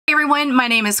Hey everyone, my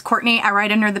name is Courtney. I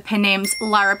write under the pen names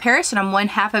Lyra Parish and I'm one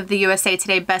half of the USA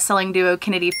Today bestselling duo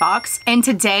Kennedy Fox. And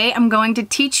today I'm going to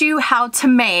teach you how to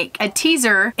make a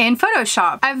teaser in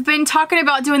Photoshop. I've been talking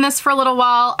about doing this for a little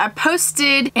while. I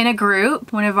posted in a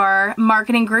group, one of our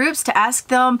marketing groups, to ask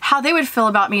them how they would feel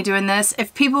about me doing this,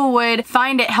 if people would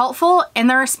find it helpful, and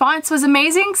the response was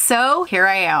amazing, so here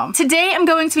I am. Today I'm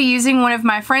going to be using one of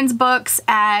my friend's books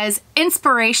as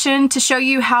inspiration to show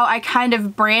you how I kind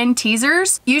of brand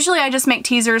teasers. Usually I just make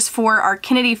teasers for our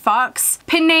Kennedy Fox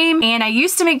pen name, and I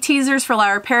used to make teasers for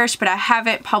Lyra Parish, but I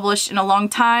haven't published in a long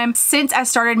time. Since I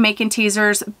started making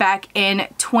teasers back in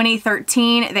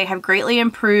 2013, they have greatly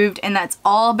improved, and that's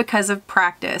all because of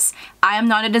practice. I am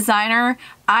not a designer.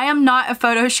 I am not a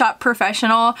Photoshop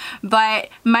professional, but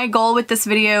my goal with this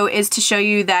video is to show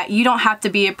you that you don't have to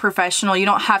be a professional. You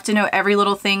don't have to know every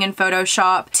little thing in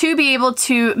Photoshop to be able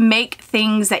to make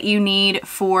things that you need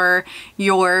for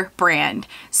your brand.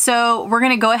 So we're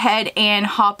gonna go ahead and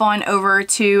hop on over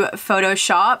to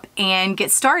Photoshop and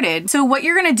get started. So what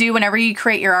you're gonna do whenever you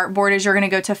create your artboard is you're gonna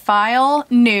go to File,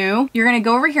 New. You're gonna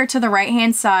go over here to the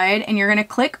right-hand side and you're gonna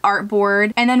click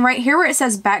Artboard. And then right here where it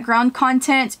says Background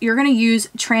Content, you're gonna use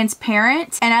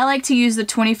transparent, and I like to use the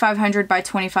 2500 by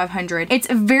 2500. It's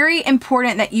very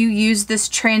important that you use this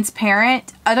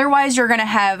transparent, otherwise you're gonna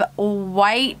have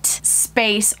white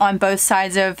space on both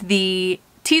sides of the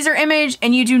teaser image,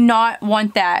 and you do not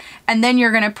want that. And then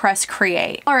you're gonna press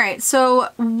create. All right, so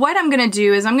what I'm gonna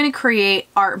do is I'm gonna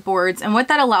create artboards, and what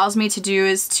that allows me to do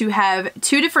is to have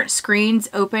two different screens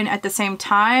open at the same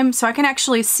time, so I can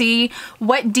actually see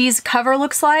what Dee's cover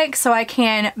looks like, so I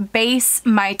can base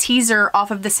my teaser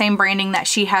off of the same branding that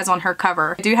she has on her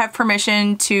cover. I do have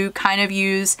permission to kind of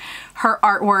use her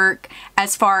artwork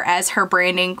as far as her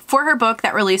branding for her book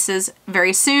that releases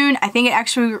very soon. I think it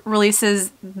actually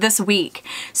releases this week.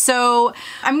 So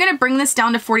I'm gonna bring this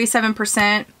down to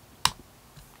 47%,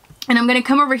 and I'm gonna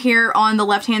come over here on the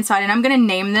left hand side and I'm gonna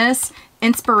name this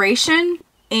Inspiration,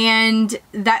 and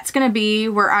that's gonna be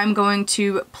where I'm going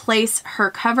to place her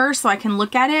cover so I can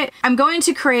look at it. I'm going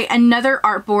to create another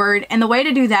artboard, and the way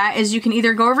to do that is you can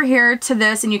either go over here to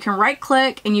this and you can right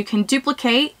click and you can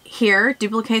duplicate here,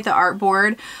 duplicate the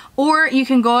artboard, or you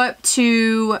can go up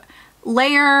to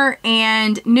Layer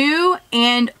and New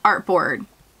and Artboard.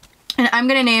 And I'm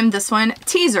gonna name this one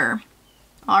Teaser.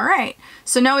 All right,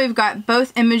 so now we've got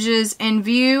both images in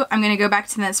view. I'm gonna go back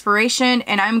to the inspiration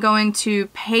and I'm going to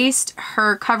paste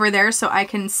her cover there so I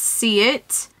can see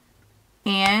it.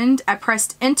 And I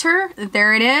pressed enter.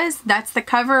 There it is. That's the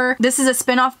cover. This is a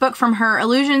spin-off book from her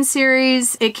Illusion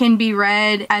series. It can be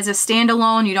read as a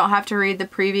standalone. You don't have to read the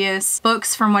previous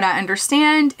books from what I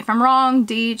understand. If I'm wrong,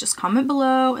 Dee, just comment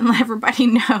below and let everybody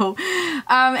know.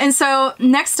 And so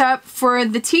next up for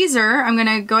the teaser, I'm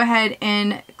gonna go ahead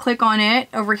and click on it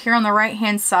over here on the right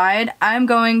hand side. I'm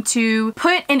going to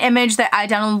put an image that I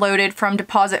downloaded from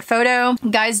Deposit Photo.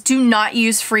 Guys, do not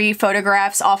use free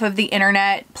photographs off of the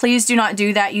internet. Please do not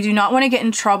do that. You do not want to get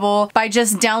in trouble by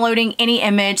just downloading any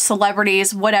image,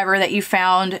 celebrities, whatever that you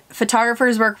found.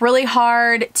 Photographers work really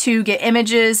hard to get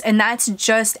images, and that's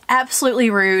just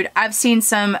absolutely rude. I've seen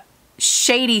some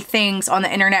shady things on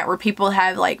the internet where people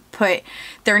have like put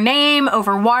their name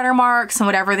over watermarks and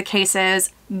whatever the case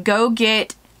is. Go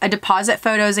get a Deposit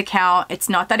Photos account. It's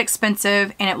not that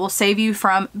expensive and it will save you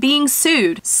from being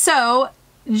sued. So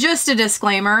just a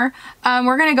disclaimer,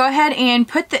 we're gonna go ahead and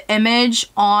put the image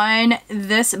on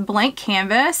this blank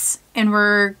canvas, and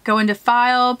we're going to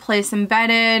File, Place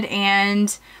Embedded,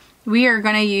 and we are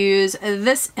gonna use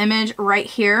this image right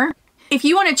here. If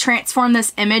you want to transform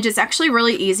this image, it's actually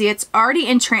really easy. It's already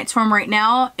in transform right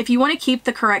now. If you want to keep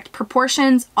the correct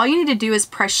proportions, all you need to do is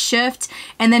press Shift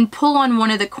and then pull on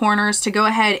one of the corners to go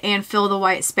ahead and fill the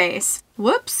white space.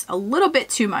 Whoops, a little bit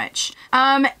too much.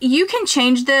 You can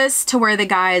change this to where the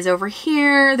guy is over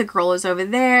here, the girl is over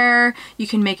there. You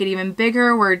can make it even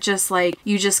bigger where just like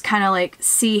you just kind of like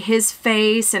see his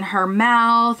face and her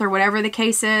mouth or whatever the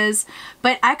case is.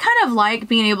 But I kind of like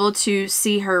being able to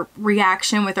see her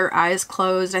reaction with her eyes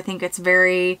closed. I think it's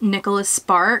very Nicholas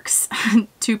Sparks,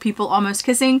 two people almost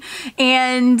kissing.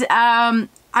 And I'm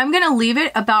gonna leave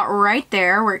it about right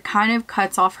there where it kind of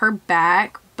cuts off her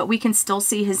back, but we can still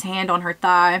see his hand on her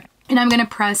thigh. And I'm gonna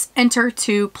press enter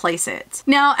to place it.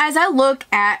 Now, as I look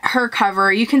at her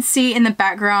cover, you can see in the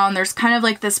background, there's kind of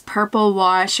like this purple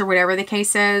wash or whatever the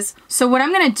case is. So what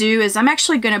I'm gonna do is I'm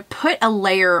actually gonna put a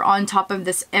layer on top of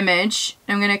this image.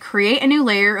 I'm gonna create a new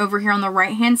layer over here on the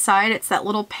right-hand side. It's that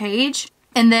little page.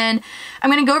 And then I'm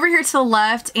gonna go over here to the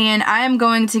left and I am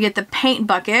going to get the paint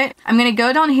bucket. I'm gonna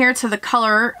go down here to the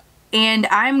color and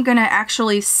I'm gonna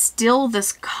actually steal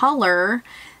this color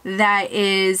that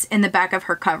is in the back of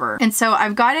her cover. And so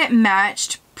I've got it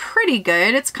matched pretty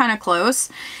good. It's kind of close.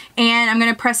 And I'm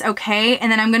going to press OK,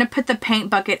 and then I'm going to put the paint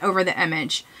bucket over the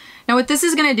image. Now what this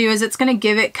is going to do is it's going to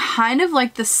give it kind of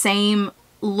like the same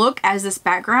look as this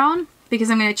background, because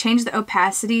I'm going to change the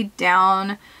opacity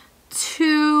down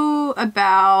to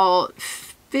about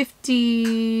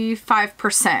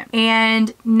 55%.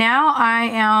 And now I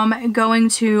am going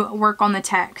to work on the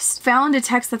text. Found a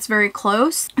text that's very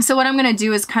close. So what I'm going to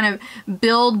do is kind of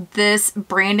build this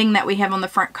branding that we have on the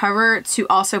front cover to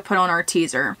also put on our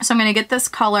teaser. So I'm going to get this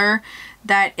color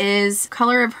that is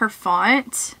color of her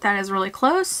font. That is really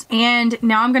close. And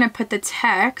now I'm going to put the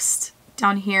text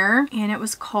down here, and it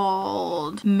was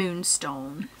called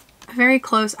Moonstone. Very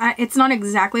close. It's not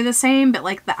exactly the same, but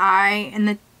like the I and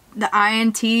the I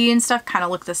and T and stuff kind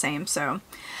of look the same. So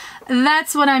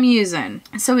that's what I'm using.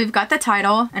 So we've got the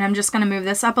title, and I'm just going to move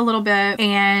this up a little bit.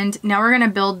 And now we're going to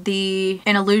build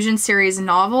an Illusion series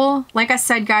novel. Like I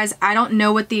said, guys, I don't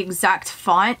know what the exact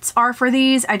fonts are for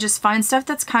these. I just find stuff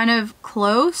that's kind of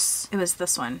close. It was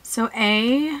this one. So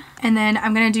A, and then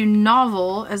I'm going to do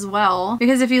novel as well,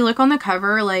 because if you look on the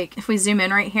cover, like if we zoom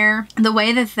in right here, the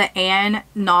way that the Anne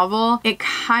novel, it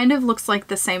kind of looks like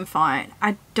the same font.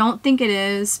 I don't think it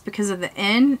is, because of the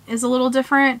N is a little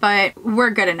different, but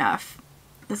we're good enough.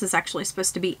 This is actually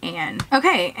supposed to be Anne.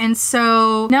 Okay, and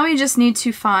so now we just need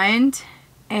to find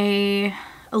a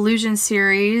Illusion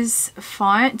series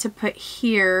font to put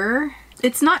here.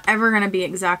 It's not ever going to be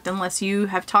exact unless you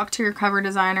have talked to your cover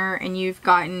designer and you've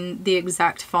gotten the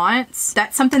exact fonts.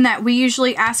 That's something that we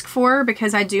usually ask for,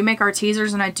 because I do make our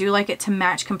teasers and I do like it to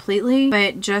match completely.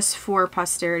 But just for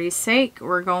posterity's sake,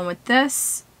 we're going with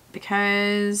this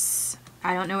because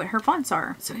I don't know what her fonts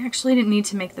are. So I actually didn't need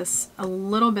to make this a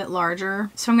little bit larger.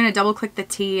 So I'm going to double click the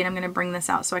T, and I'm going to bring this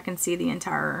out so I can see the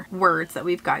entire words that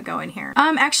we've got going here.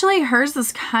 Actually hers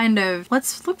is kind of,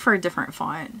 let's look for a different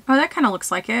font. Oh, that kind of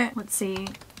looks like it. Let's see.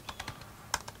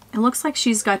 It looks like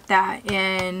she's got that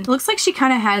in, it looks like she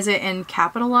kind of has it in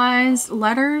capitalized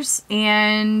letters,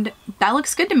 and that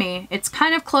looks good to me. It's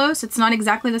kind of close. It's not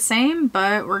exactly the same,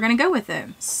 but we're going to go with it.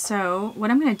 So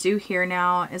what I'm going to do here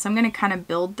now is I'm going to kind of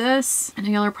build this, and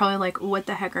y'all are probably like, what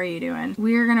the heck are you doing?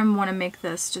 We're going to want to make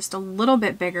this just a little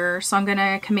bit bigger. So I'm going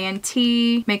to Command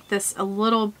T, make this a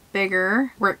little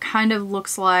bigger where it kind of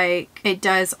looks like it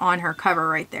does on her cover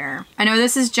right there. I know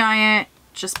this is giant.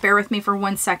 Just bear with me for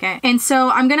 1 second. And so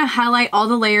I'm going to highlight all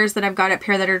the layers that I've got up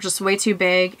here that are just way too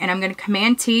big, and I'm going to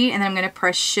Command T, and then I'm going to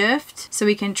press Shift so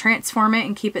we can transform it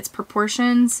and keep its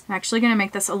proportions. I'm actually going to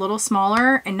make this a little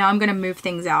smaller, and now I'm going to move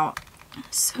things out.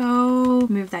 So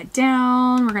move that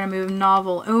down. We're going to move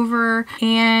novel over.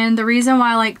 And the reason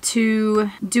why I like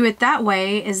to do it that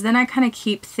way is then I kind of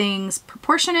keep things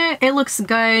proportionate. It looks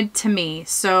good to me.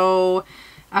 So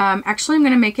actually I'm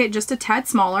going to make it just a tad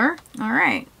smaller. All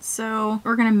right. So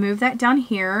we're going to move that down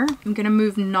here. I'm going to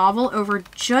move novel over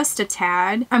just a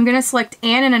tad. I'm going to select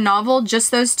Anne and a novel,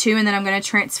 just those two, and then I'm going to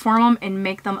transform them and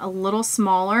make them a little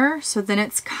smaller. So then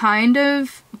it's kind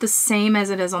of the same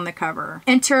as it is on the cover.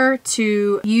 Enter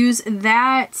to use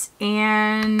that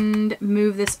and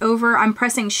move this over. I'm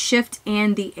pressing Shift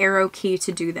and the arrow key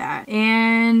to do that.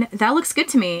 And that looks good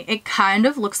to me. It kind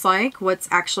of looks like what's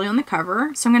actually on the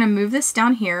cover. So I'm going to move this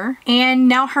down here. And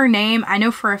now her name, I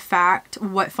know for a fact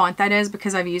what font that is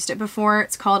because I've used it before.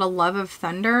 It's called A Love of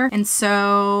Thunder. And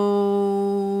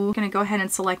so I'm going to go ahead and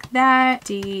select that.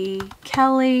 D.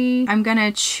 Kelly. I'm going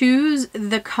to choose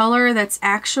the color that's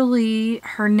actually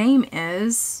her name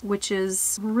is, which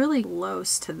is really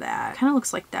close to that. Kind of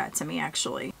looks like that to me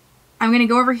actually. I'm going to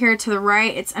go over here to the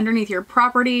right. It's underneath your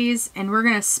properties, and we're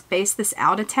going to space this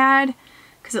out a tad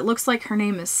because it looks like her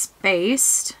name is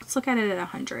spaced. Let's look at it at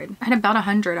 100. At about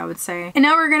 100, I would say. And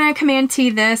now we're going to Command T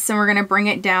this, and we're going to bring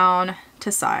it down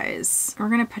to size. We're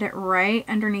going to put it right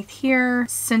underneath here,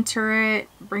 center it,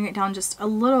 bring it down just a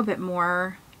little bit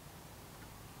more.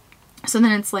 So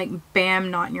then it's like, bam,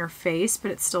 not in your face,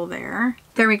 but it's still there.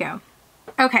 There we go.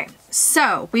 Okay,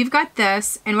 so we've got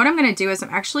this, and what I'm going to do is I'm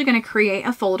actually going to create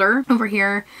a folder over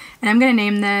here, and I'm going to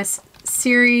name this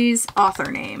series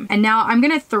author name. And now I'm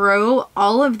going to throw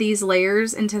all of these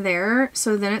layers into there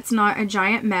so then it's not a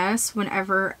giant mess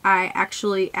whenever I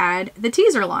actually add the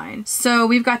teaser line. So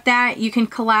we've got that. You can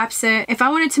collapse it. If I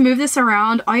wanted to move this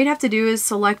around, all you'd have to do is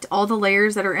select all the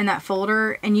layers that are in that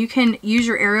folder, and you can use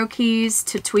your arrow keys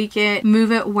to tweak it,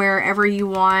 move it wherever you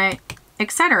want,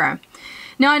 etc.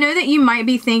 Now I know that you might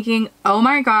be thinking, oh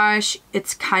my gosh,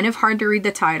 it's kind of hard to read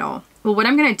the title. Well, what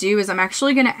I'm going to do is I'm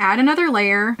actually going to add another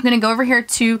layer. I'm going to go over here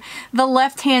to the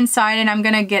left-hand side, and I'm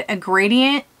going to get a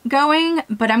gradient going,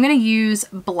 but I'm gonna use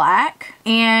black.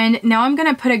 And now I'm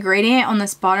gonna put a gradient on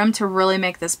this bottom to really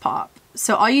make this pop.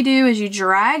 So all you do is you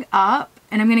drag up,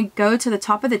 and I'm gonna go to the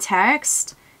top of the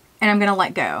text, and I'm gonna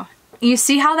let go. You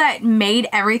see how that made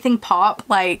everything pop?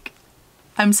 Like,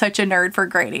 I'm such a nerd for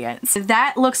gradients.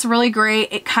 That looks really great.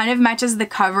 It kind of matches the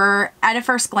cover. At a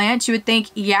first glance, you would think,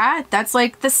 yeah, that's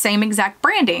like the same exact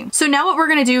branding. So now what we're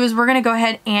gonna do is we're gonna go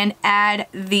ahead and add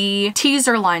the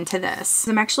teaser line to this.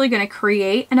 I'm actually gonna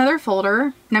create another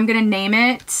folder, and I'm gonna name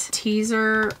it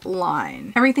teaser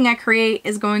line. Everything I create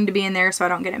is going to be in there so I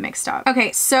don't get it mixed up.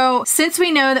 Okay, so since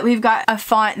we know that we've got a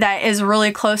font that is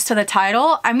really close to the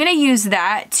title, I'm gonna use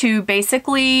that to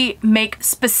basically make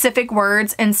specific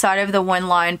words inside of the one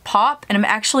line pop, and I'm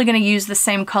actually going to use the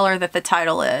same color that the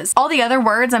title is. All the other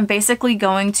words, I'm basically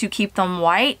going to keep them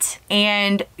white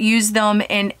and use them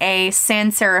in a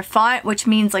sans serif font, which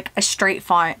means like a straight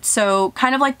font. So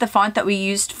kind of like the font that we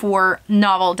used for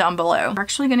novel down below. We're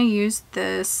actually going to use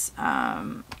this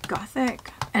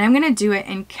Gothic, and I'm going to do it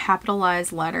in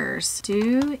capitalized letters.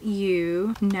 Do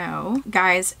you know?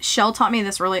 Guys, Shell taught me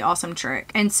this really awesome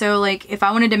trick. And so like if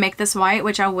I wanted to make this white,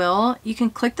 which I will, you can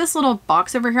click this little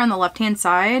box over here on the left hand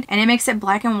side and it makes it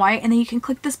black and white, and then you can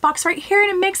click this box right here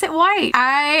and it makes it white.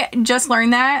 I just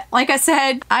learned that. Like I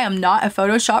said, I am not a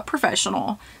Photoshop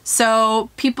professional. So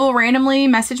people randomly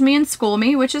message me and school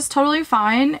me, which is totally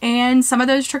fine. And some of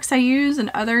those tricks I use and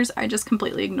others I just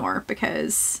completely ignore,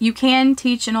 because you can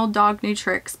teach an old dog new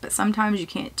tricks, but sometimes you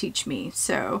can't teach me.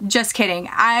 So just kidding.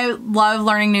 I love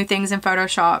learning new things in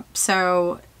Photoshop.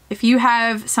 So if you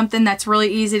have something that's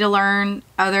really easy to learn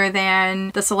other than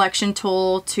the selection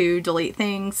tool to delete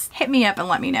things, hit me up and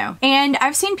let me know. And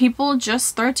I've seen people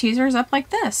just throw teasers up like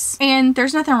this, and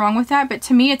there's nothing wrong with that, but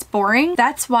to me it's boring.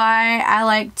 That's why I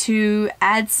like to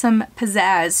add some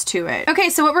pizzazz to it. Okay,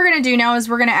 so what we're gonna do now is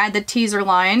we're gonna add the teaser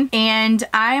line, and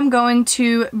I'm going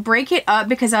to break it up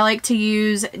because I like to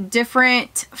use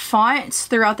different fonts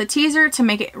throughout the teaser to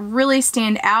make it really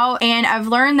stand out. And I've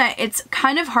learned that it's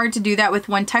kind of hard to do that with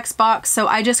one text box, so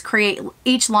I just create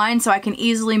each line so I can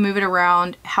easily move it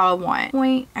around how I want.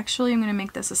 Point. Actually, I'm gonna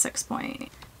make this a 6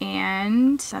 point,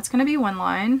 and that's gonna be one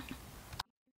line.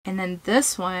 And then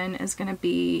this one is gonna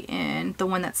be in the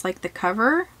one that's like the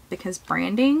cover, because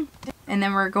branding. And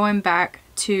then we're going back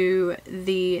to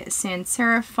the sans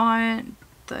serif font,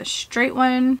 the straight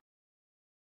one.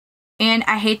 And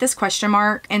I hate this question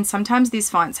mark, and sometimes these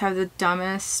fonts have the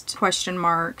dumbest question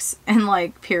marks and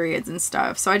like periods and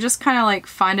stuff. So I just kind of like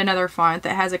find another font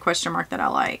that has a question mark that I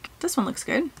like. This one looks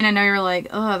good. And I know you're like,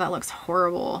 oh, that looks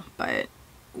horrible, but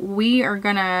we are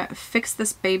gonna fix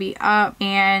this baby up.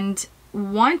 And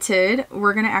wanted,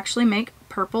 we're gonna actually make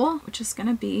purple, which is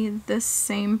gonna be this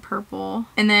same purple,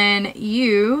 and then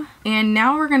you, and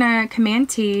now we're gonna Command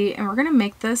T and we're gonna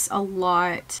make this a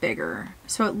lot bigger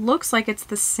so it looks like it's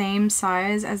the same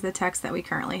size as the text that we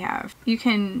currently have. You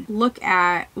can look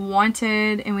at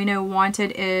wanted, and we know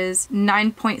wanted is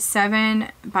 9.7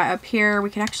 by up here. We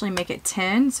could actually make it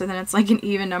 10, so then it's like an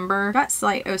even number. Got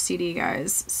slight OCD,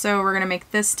 guys, so we're gonna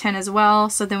make this 10 as well,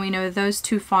 so then we know those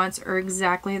two fonts are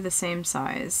exactly the same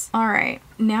size. All right,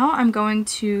 now I'm going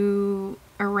to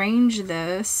arrange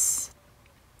this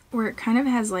where it kind of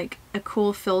has like a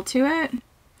cool feel to it.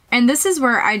 And this is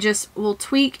where I just will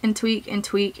tweak and tweak and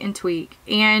tweak and tweak.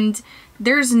 And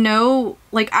there's no,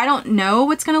 like, I don't know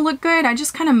what's gonna look good. I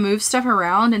just kind of move stuff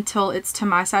around until it's to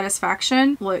my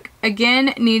satisfaction. Look,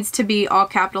 again, needs to be all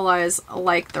capitalized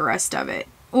like the rest of it,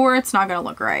 or it's not gonna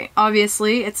look right.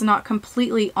 Obviously, it's not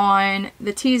completely on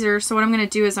the teaser, so what I'm gonna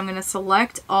do is I'm gonna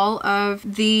select all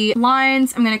of the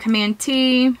lines, I'm gonna Command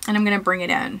T, and I'm gonna bring it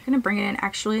in. I'm gonna bring it in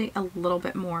actually a little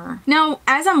bit more. Now,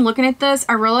 as I'm looking at this,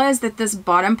 I realize that this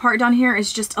bottom part down here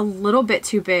is just a little bit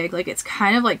too big. Like, it's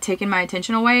kind of like taking my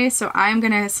attention away, so I'm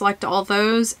gonna select all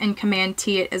those and Command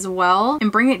T it as well,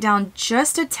 and bring it down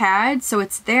just a tad so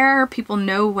it's there. People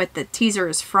know what the teaser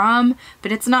is from,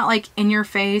 but it's not like in your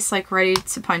face, like ready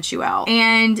to punch you out.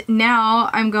 And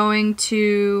now I'm going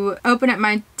to open up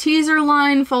my teaser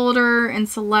line folder and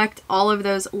select all of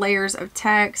those layers of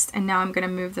text, and now I'm going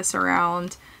to move this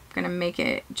around. I'm going to make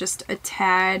it just a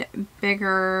tad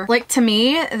bigger. Like, to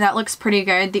me, that looks pretty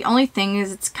good. The only thing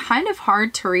is it's kind of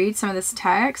hard to read some of this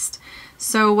text.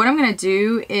 So what I'm gonna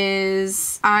do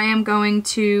is I am going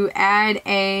to add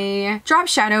a drop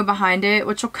shadow behind it,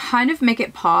 which will kind of make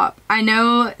it pop. I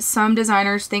know some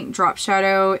designers think drop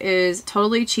shadow is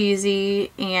totally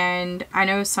cheesy, and I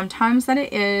know sometimes that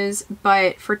it is,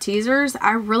 but for teasers,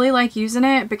 I really like using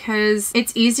it because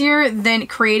it's easier than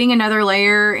creating another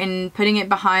layer and putting it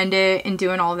behind it and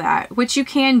doing all that, which you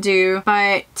can do,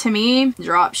 but to me,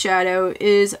 drop shadow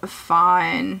is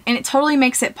fun and it totally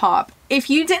makes it pop. If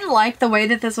you didn't like the way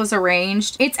that this was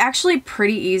arranged, it's actually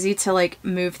pretty easy to like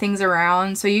move things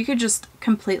around. So you could just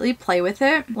completely play with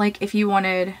it. Like if you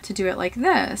wanted to do it like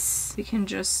this, you can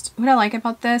just, what I like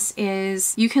about this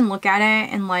is you can look at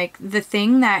it and like the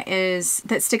thing that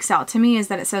sticks out to me is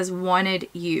that it says wanted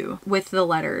you with the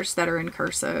letters that are in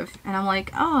cursive. And I'm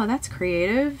like, oh, that's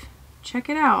creative. Check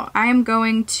it out. I am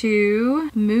going to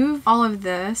move all of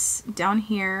this down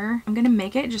here. I'm gonna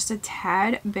make it just a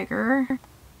tad bigger.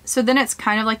 So then it's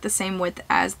kind of like the same width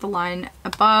as the line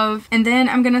above. And then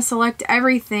I'm gonna select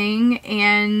everything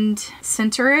and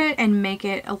center it and make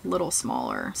it a little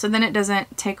smaller. So then it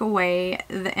doesn't take away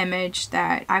the image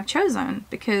that I've chosen,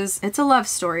 because it's a love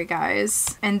story,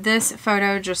 guys. And this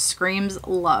photo just screams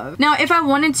love. Now, if I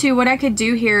wanted to, what I could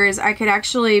do here is I could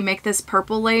actually make this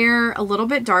purple layer a little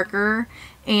bit darker,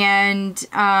 and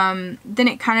then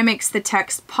it kind of makes the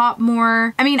text pop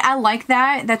more. I mean, I like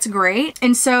that. That's great.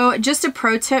 And so just a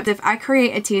pro tip, if I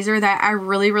create a teaser that I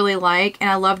really, really like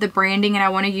and I love the branding and I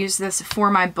want to use this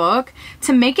for my book,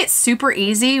 to make it super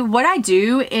easy, what I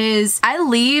do is I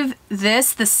leave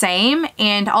this the same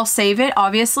and I'll save it,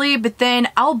 obviously, but then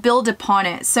I'll build upon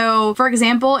it. So for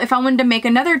example, if I wanted to make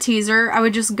another teaser, I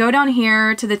would just go down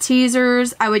here to the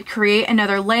teasers, I would create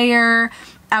another layer,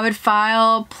 I would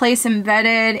file, place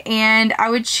embedded, and I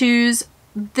would choose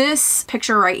this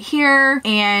picture right here,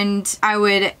 and I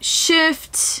would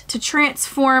shift to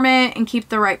transform it and keep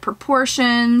the right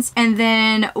proportions. And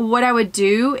then what I would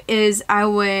do is I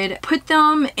would put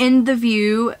them in the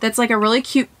view that's like a really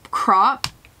cute crop.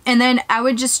 And then I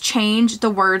would just change the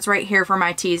words right here for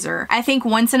my teaser. I think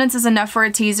one sentence is enough for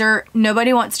a teaser.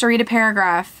 Nobody wants to read a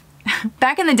paragraph.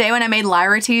 Back in the day when I made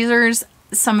Lyra teasers,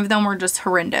 some of them were just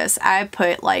horrendous. I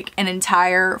put like an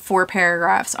entire 4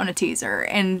 paragraphs on a teaser,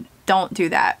 and don't do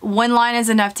that. One line is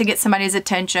enough to get somebody's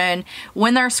attention.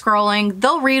 When they're scrolling,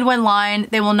 they'll read one line.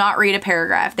 They will not read a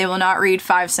paragraph. They will not read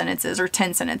 5 sentences or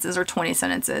 10 sentences or 20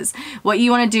 sentences. What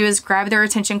you want to do is grab their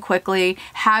attention quickly,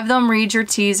 have them read your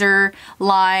teaser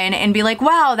line and be like,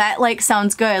 wow, that like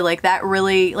sounds good. Like that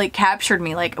really like captured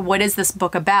me. Like, what is this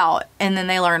book about? And then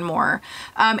they learn more.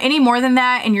 Any more than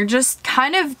that, and you're just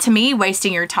kind of, to me,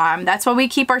 wasting your time. That's why we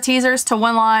keep our teasers to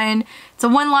 1 line. It's a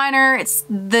one-liner. It's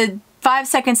the 5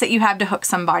 seconds that you have to hook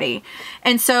somebody.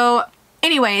 And so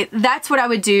anyway, that's what I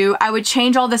would do. I would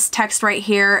change all this text right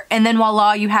here, and then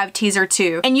voila, you have teaser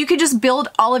 2. And you could just build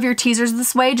all of your teasers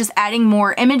this way, just adding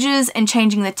more images and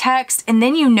changing the text. And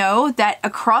then you know that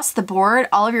across the board,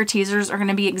 all of your teasers are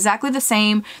gonna be exactly the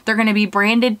same. They're gonna be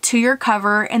branded to your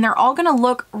cover, and they're all gonna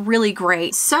look really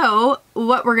great. So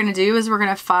what we're gonna do is we're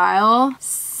gonna file,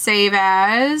 save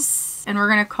as, and we're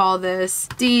gonna call this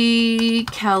D.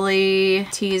 Kelly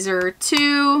Teaser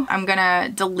 2. I'm gonna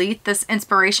delete this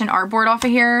inspiration artboard off of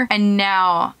here, and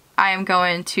now I am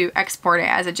going to export it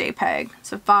as a JPEG.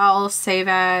 So file, save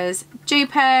as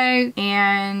JPEG,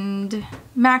 and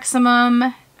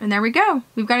maximum. And there we go.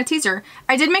 We've got a teaser.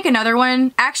 I did make another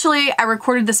one. Actually, I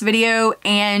recorded this video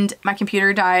and my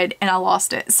computer died and I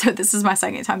lost it. So this is my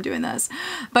second time doing this.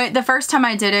 But the first time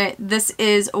I did it, this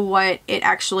is what it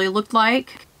actually looked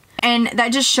like. And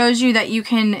that just shows you that you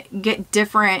can get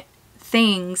different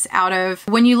things out of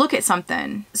when you look at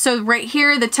something. So right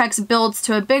here, the text builds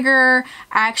to a bigger.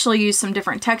 I actually use some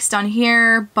different text on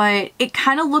here, but it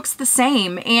kind of looks the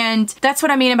same. And that's what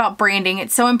I mean about branding.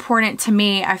 It's so important to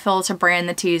me, I feel, to brand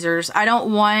the teasers. I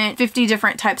don't want 50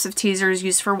 different types of teasers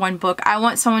used for one book. I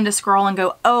want someone to scroll and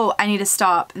go, oh, I need to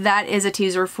stop. That is a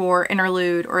teaser for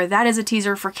Interlude, or that is a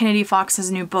teaser for Kennedy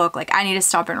Fox's new book. Like, I need to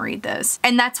stop and read this.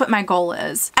 And that's what my goal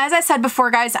is. As I said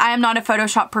before, guys, I am not a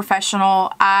Photoshop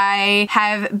professional. I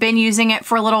have been using it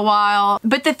for a little while,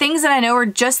 but the things that I know are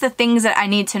just the things that I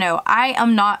need to know. I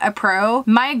am not a pro.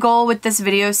 My goal with this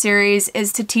video series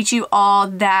is to teach you all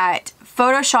that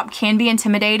Photoshop can be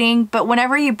intimidating, but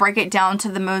whenever you break it down to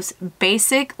the most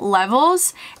basic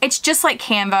levels, it's just like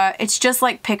Canva, it's just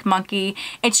like PicMonkey,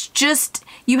 it's just,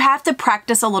 you have to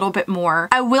practice a little bit more.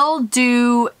 I will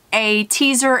do a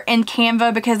teaser in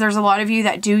Canva because there's a lot of you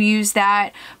that do use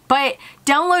that, but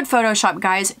download Photoshop,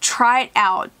 guys. Try it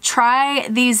out. Try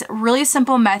these really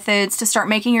simple methods to start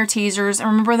making your teasers, and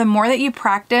remember, the more that you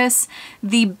practice,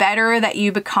 the better that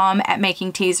you become at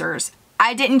making teasers.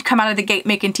 I didn't come out of the gate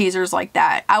making teasers like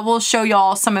that. I will show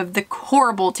y'all some of the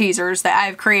horrible teasers that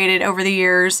I've created over the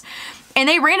years, and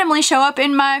they randomly show up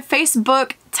in my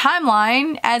Facebook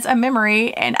timeline as a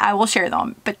memory, and I will share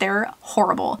them, but they're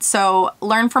horrible. So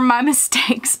learn from my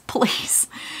mistakes, please.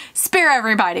 Spare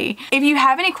everybody. If you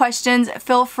have any questions,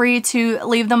 feel free to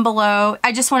leave them below.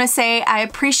 I just want to say I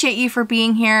appreciate you for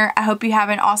being here. I hope you have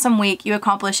an awesome week. You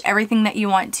accomplish everything that you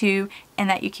want to, and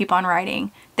that you keep on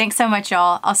writing. Thanks so much,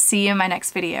 y'all. I'll see you in my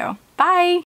next video. Bye.